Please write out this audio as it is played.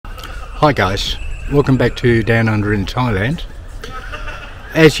Hi guys, welcome back to Downunder in Thailand.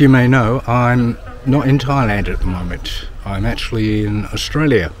 As you may know, I'm not in Thailand at the moment. I'm actually in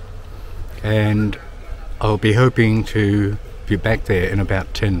Australia, and I'll be hoping to be back there in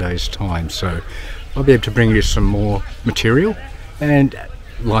about 10 days time, so I'll be able to bring you some more material and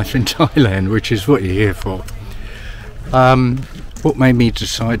life in Thailand, which is what you're here for. What made me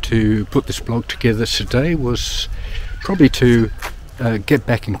decide to put this blog together today was probably to get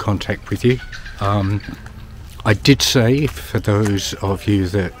back in contact with you. I did say, for those of you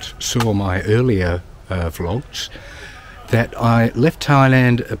that saw my earlier vlogs, that I left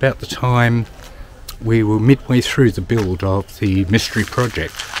Thailand about the time we were midway through the build of the mystery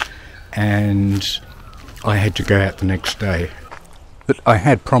project, and I had to go out the next day. But I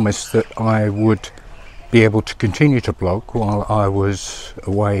had promised that I would be able to continue to blog while I was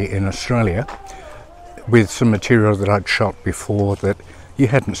away in Australia with some material that I'd shot before that you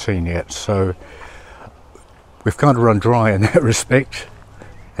hadn't seen yet. So we've kind of run dry in that respect,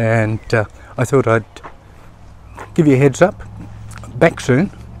 and I thought I'd give you a heads up. Back soon,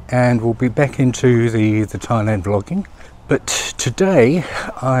 and we'll be back into the Thailand vlogging. But today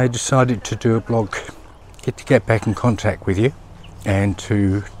I decided to do a blog, to get back in contact with you and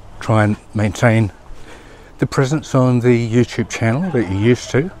to try and maintain the presence on the YouTube channel that you're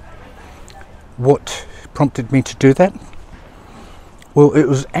used to. What prompted me to do that? Well, it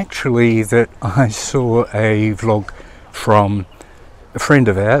was actually that I saw a vlog from a friend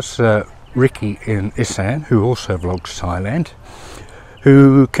of ours, Ricky in Isan, who also vlogs Thailand,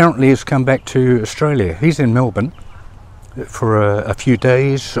 who currently has come back to Australia. He's in Melbourne for a few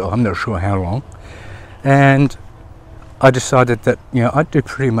days, or I'm not sure how long, and I decided that, you know, I'd do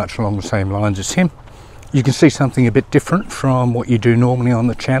pretty much along the same lines as him. You can see something a bit different from what you do normally on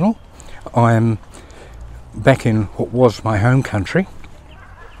the channel. I'm back in what was my home country,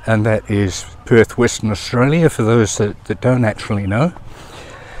 and that is Perth, Western Australia, for those that don't actually know.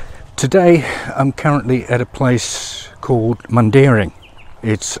 Today I'm currently at a place called Mundaring.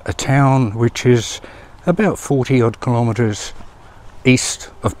 It's a town which is about 40 odd kilometres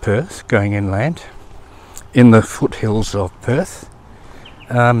east of Perth, going inland, in the foothills of Perth.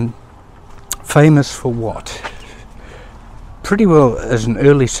 Famous for what? Pretty well as an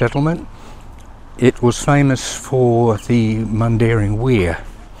early settlement. It was famous for the Mundaring Weir.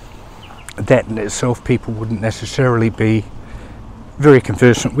 That in itself people wouldn't necessarily be very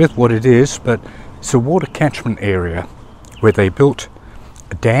conversant with what it is, but it's a water catchment area where they built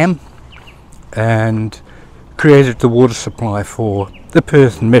a dam and created the water supply for the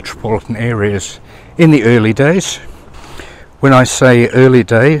Perth and metropolitan areas in the early days. When I say early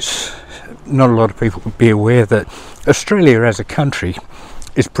days, not a lot of people would be aware that Australia as a country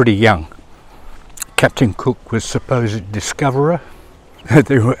is pretty young. Captain Cook was supposed discoverer.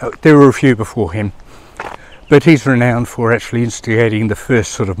 There were a few before him, but he's renowned for actually instigating the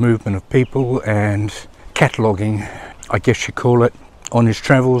first sort of movement of people and cataloguing, I guess you call it, on his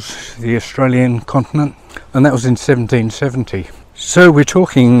travels the Australian continent, and that was in 1770. So we're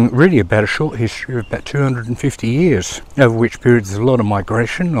talking really about a short history of about 250 years, over which period there's a lot of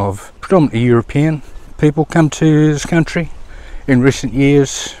migration of predominantly European people come to this country. In recent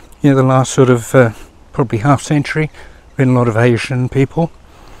years, you know, the last sort of probably half century, been a lot of Asian people,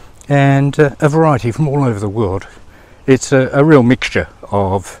 and a variety from all over the world. It's a real mixture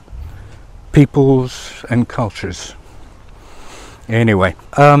of peoples and cultures. Anyway,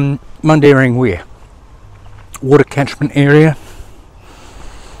 Mundaring Weir, water catchment area.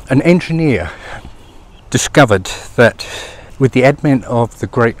 An engineer discovered that with the advent of the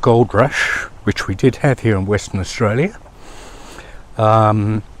Great Gold Rush, which we did have here in Western Australia,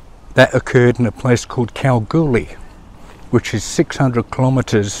 that occurred in a place called Kalgoorlie, which is 600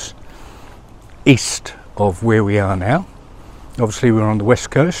 kilometres east of where we are now. Obviously we're on the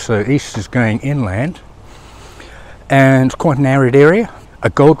west coast, so east is going inland, and quite an arid area. A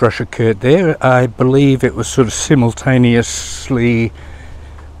gold rush occurred there. I believe it was sort of simultaneously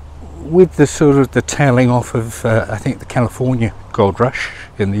with the sort of the tailing off of I think the California gold rush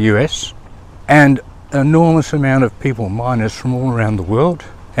in the US, and an enormous amount of people, miners from all around the world,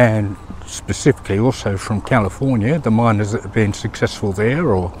 and specifically also from California, the miners that have been successful there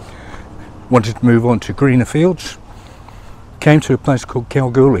or wanted to move on to greener fields, came to a place called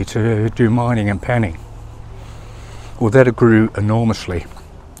Kalgoorlie to do mining and panning. Well, that grew enormously,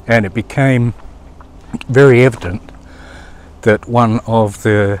 and it became very evident that one of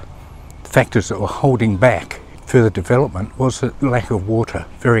the factors that were holding back further development was the lack of water,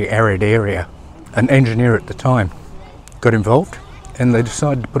 very arid area. An engineer at the time got involved, and they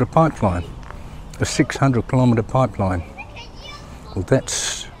decided to put a pipeline, a 600 kilometre pipeline. Well,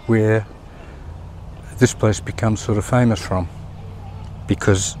 that's where this place becomes sort of famous from,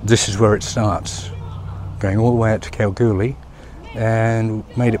 because this is where it starts, going all the way out to Kalgoorlie, and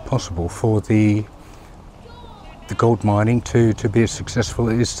made it possible for the gold mining to be as successful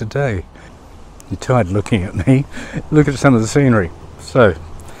as it is today. You're tired looking at me. Look at some of the scenery. So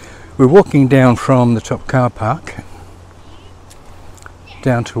we're walking down from the top car park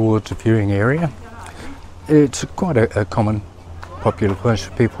down towards the viewing area. It's quite a common, popular place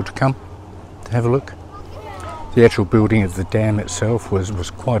for people to come to have a look. The actual building of the dam itself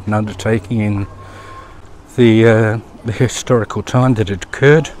was quite an undertaking in the historical time that it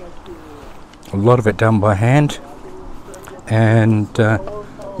occurred. A lot of it done by hand, and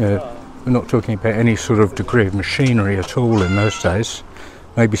we're not talking about any sort of degree of machinery at all in those days.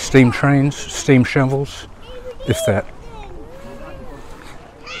 Maybe steam trains, steam shovels, if that.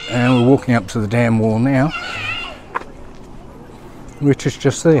 And we're walking up to the dam wall now, which is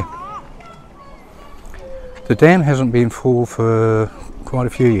just there. The dam hasn't been full for quite a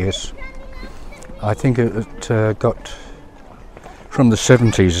few years. I think it got, from the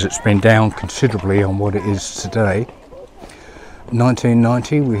 70s, it's been down considerably on what it is today.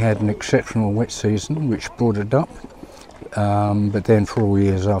 1990 we had an exceptional wet season which brought it up, but then for all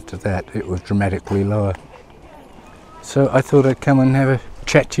years after that it was dramatically lower. So I thought I'd come and have a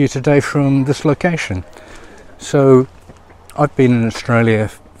chat to you today from this location. So I've been in Australia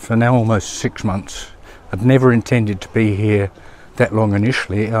for now almost 6 months. I'd never intended to be here that long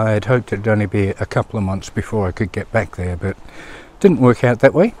initially. I had hoped it'd only be a couple of months before I could get back there, but didn't work out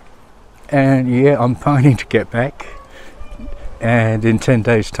that way. And yeah, I'm pining to get back, and in 10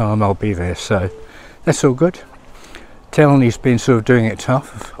 days time I'll be there, so that's all good. Talani's been sort of doing it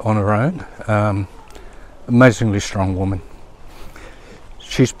tough on her own. Amazingly strong woman.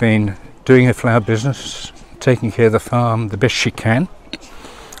 She's been doing her flower business, taking care of the farm the best she can.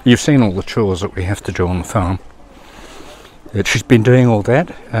 You've seen all the chores that we have to do on the farm. She's been doing all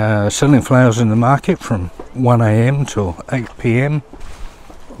that, selling flowers in the market from 1 AM till 8 PM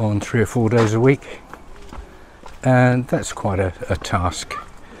on 3 or 4 days a week, and that's quite a task.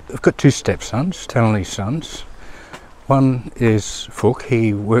 I've got 2 stepsons, Talani's sons. One is Fook.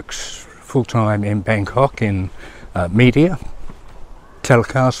 He works full-time in Bangkok in media,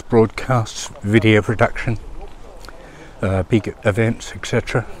 telecasts, broadcasts, video production, big events,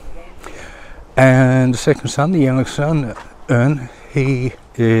 etc. And the second son, the youngest son, Ern, he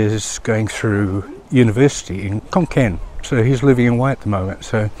is going through university in Khon Kaen, so he's living away at the moment,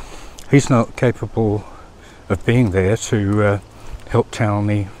 so he's not capable of being there to help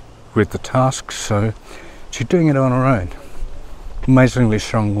Talani with the tasks, so she's doing it on her own. Amazingly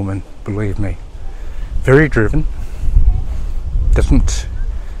strong woman, believe me. Very driven, doesn't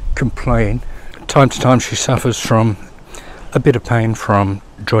complain. Time to time she suffers from a bit of pain from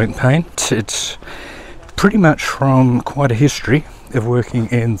joint pain. It's pretty much from quite a history of working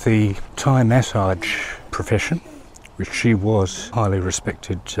in the Thai massage profession, which she was a highly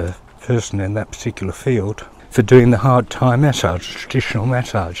respected person in that particular field for doing the hard Thai massage, traditional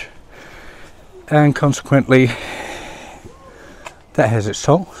massage. And consequently, that has its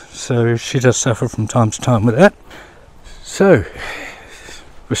toll, so she does suffer from time to time with that. So,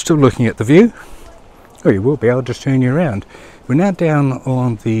 we're still looking at the view. Oh, you will be, I'll just turn you around. We're now down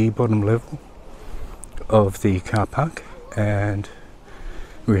on the bottom level of the car park, and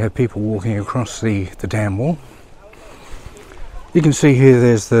we have people walking across the dam wall. You can see here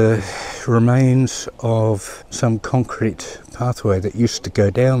there's the remains of some concrete pathway that used to go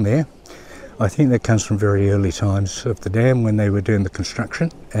down there. I think that comes from very early times of the dam when they were doing the construction,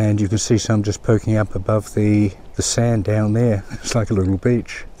 and you can see some just poking up above the sand down there. It's like a little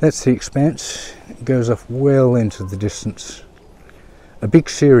beach. That's the expanse. It goes off well into the distance. A big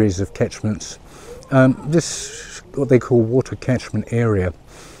series of catchments. This, what they call water catchment area,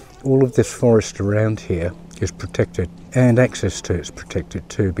 all of this forest around here is protected, and access to it's protected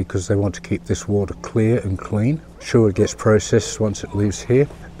too, because they want to keep this water clear and clean. Sure, it gets processed once it leaves here,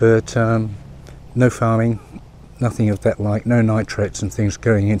 but no farming, nothing of that like, no nitrates and things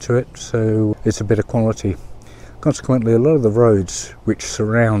going into it, so it's a better quality. Consequently, a lot of the roads which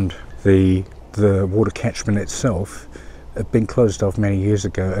surround the water catchment itself have been closed off many years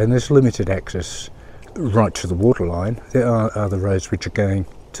ago, and there's limited access right to the waterline. There are other roads which are going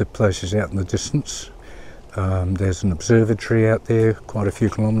to places out in the distance. There's an observatory out there quite a few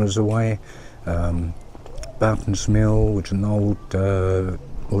kilometres away. Barton's Mill, which is an old,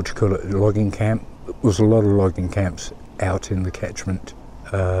 what do you call it, logging camp. There was a lot of logging camps out in the catchment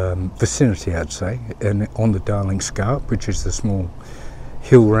vicinity, I'd say, and on the Darling Scarp, which is the small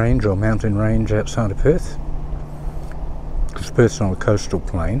hill range or mountain range outside of Perth. Because Perth's on a coastal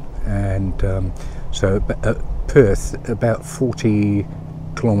plain, and Perth, about 40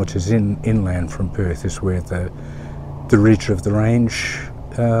 kilometres inland from Perth, is where the ridge of the range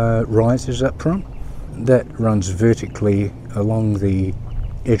rises up from. That runs vertically along the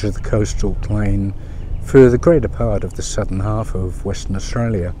edge of the coastal plain for the greater part of the southern half of Western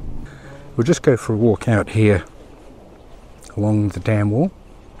Australia. We'll just go for a walk out here along the dam wall.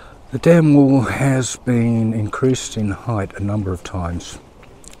 The dam wall has been increased in height a number of times.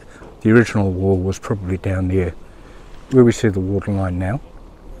 The original wall was probably down near where we see the waterline now,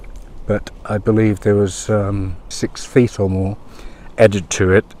 but I believe there was 6 feet or more added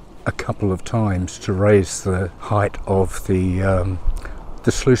to it a couple of times to raise the height of the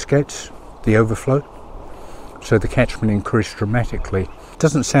sluice gates, the overflow. So the catchment increased dramatically. It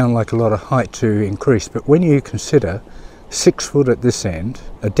doesn't sound like a lot of height to increase, but when you consider 6 foot at this end,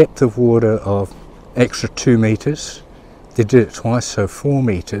 a depth of water of extra 2 metres, they did it twice, so 4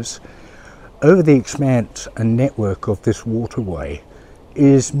 metres, over the expanse and network of this waterway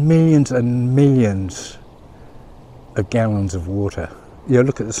is millions and millions of gallons of water. You know,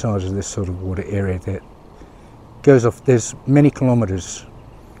 look at the size of this sort of water area that goes off. There's many kilometres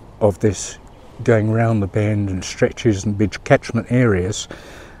of this going round the bend and stretches and big catchment areas.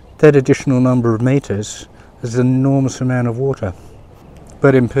 That additional number of metres is an enormous amount of water.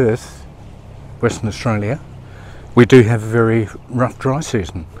 But in Perth, Western Australia, we do have a very rough dry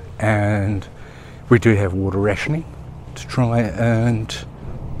season, and we do have water rationing to try, and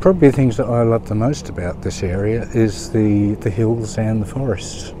probably the things that I love the most about this area is the hills and the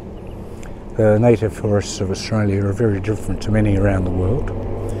forests. The native forests of Australia are very different to many around the world.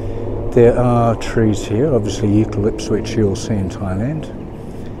 There are trees here, obviously eucalypts, which you'll see in Thailand,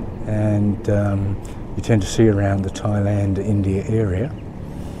 and you tend to see around the Thailand-India area.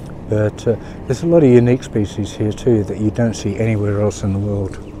 But there's a lot of unique species here too that you don't see anywhere else in the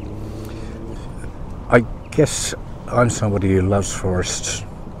world. I guess I'm somebody who loves forests.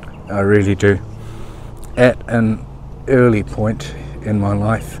 I really do. At an early point in my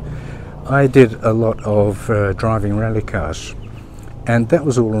life, I did a lot of driving rally cars, and that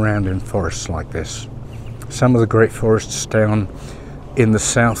was all around in forests like this. Some of the great forests down in the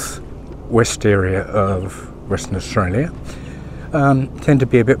south-west area of Western Australia tend to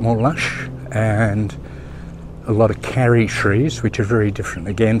be a bit more lush, and a lot of karri trees, which are very different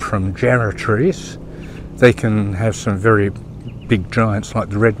again from jarrah trees. They can have some very big giants like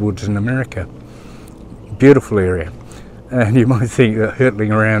the redwoods in America. Beautiful area. And you might think that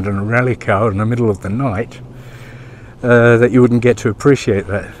hurtling around in a rally car in the middle of the night that you wouldn't get to appreciate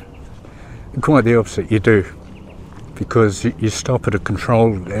that. Quite the opposite, you do, because you stop at a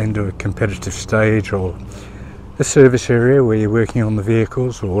controlled end of a competitive stage or a service area where you're working on the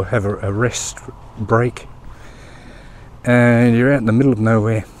vehicles or have a rest break, and you're out in the middle of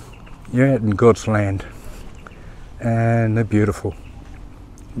nowhere. You're out in God's land, and they're beautiful.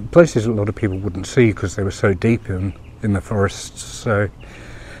 Places a lot of people wouldn't see because they were so deep in the forests, so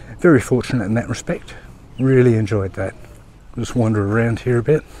very fortunate in that respect. Really enjoyed that. Just wander around here a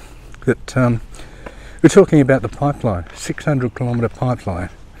bit. But we're talking about the pipeline, 600 kilometre pipeline.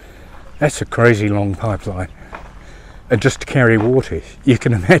 That's a crazy long pipeline. And just to carry water, you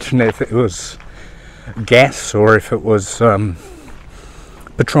can imagine if it was gas or if it was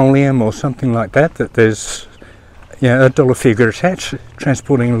petroleum or something like that, that there's, you know, a dollar figure attached,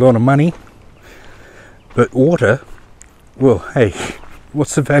 transporting a lot of money. But water, well, hey,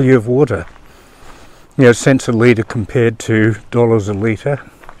 what's the value of water? You know, cents a litre compared to dollars a litre.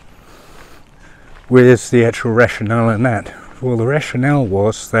 Where's the actual rationale in that? Well, the rationale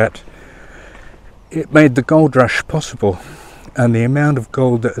was that it made the gold rush possible, and the amount of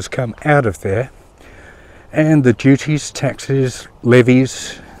gold that has come out of there, and the duties, taxes,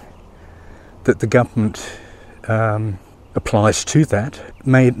 levies that the government applies to that,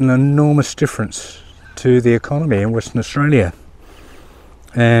 made an enormous difference to the economy in Western Australia.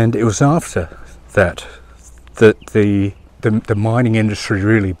 And it was after that the mining industry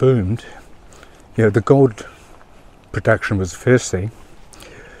really boomed. You know, the gold production was the first thing,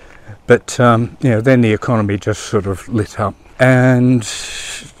 but you know, then the economy just sort of lit up, and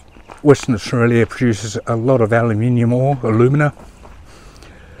Western Australia produces a lot of aluminium ore, alumina,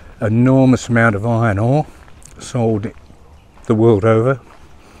 enormous amount of iron ore sold the world over,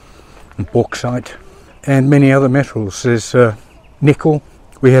 and bauxite, and many other metals. There's nickel.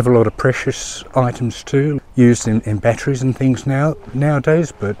 We have a lot of precious items too, used in batteries and things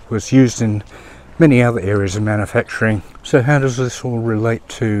nowadays, but was used in many other areas of manufacturing. So how does this all relate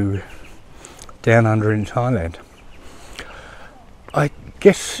to down under in Thailand? I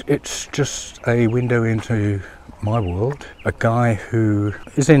guess it's just a window into my world. A guy who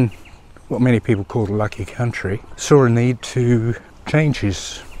is in what many people call the lucky country saw a need to change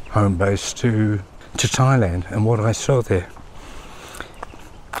his home base to Thailand, and what I saw there.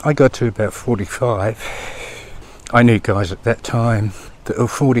 I got to about 45. I knew guys at that time that were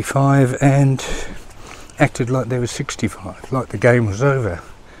 45 and acted like they were 65, like the game was over.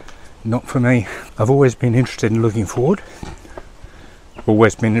 Not for me. I've always been interested in looking forward,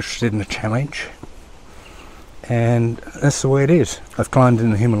 always been interested in the challenge, and that's the way it is. I've climbed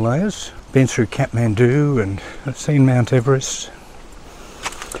in the Himalayas, been through Kathmandu, and I've seen Mount Everest,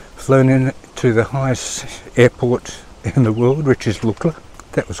 flown into the highest airport in the world, which is Lukla.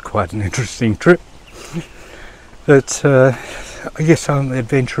 That was quite an interesting trip. But I guess I'm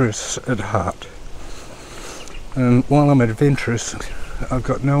adventurous at heart. And while I'm adventurous, I've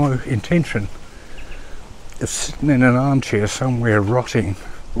got no intention of sitting in an armchair somewhere rotting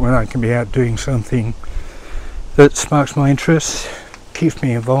when I can be out doing something that sparks my interest, keeps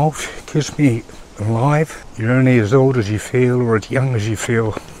me involved, keeps me alive. You're only as old as you feel, or as young as you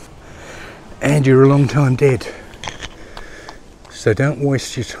feel, and you're a long time dead. So don't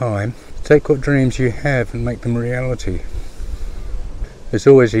waste your time. Take what dreams you have and make them a reality. There's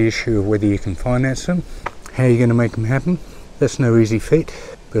always the issue of whether you can finance them, how you're going to make them happen. That's no easy feat,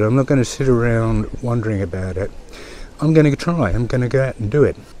 but I'm not going to sit around wondering about it. I'm going to try. I'm going to go out and do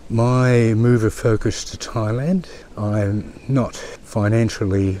it. My move of focus to Thailand, I'm not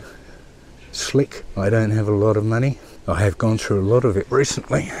financially slick. I don't have a lot of money. I have gone through a lot of it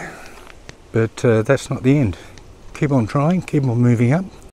recently, but that's not the end. Keep on trying, keep on moving up.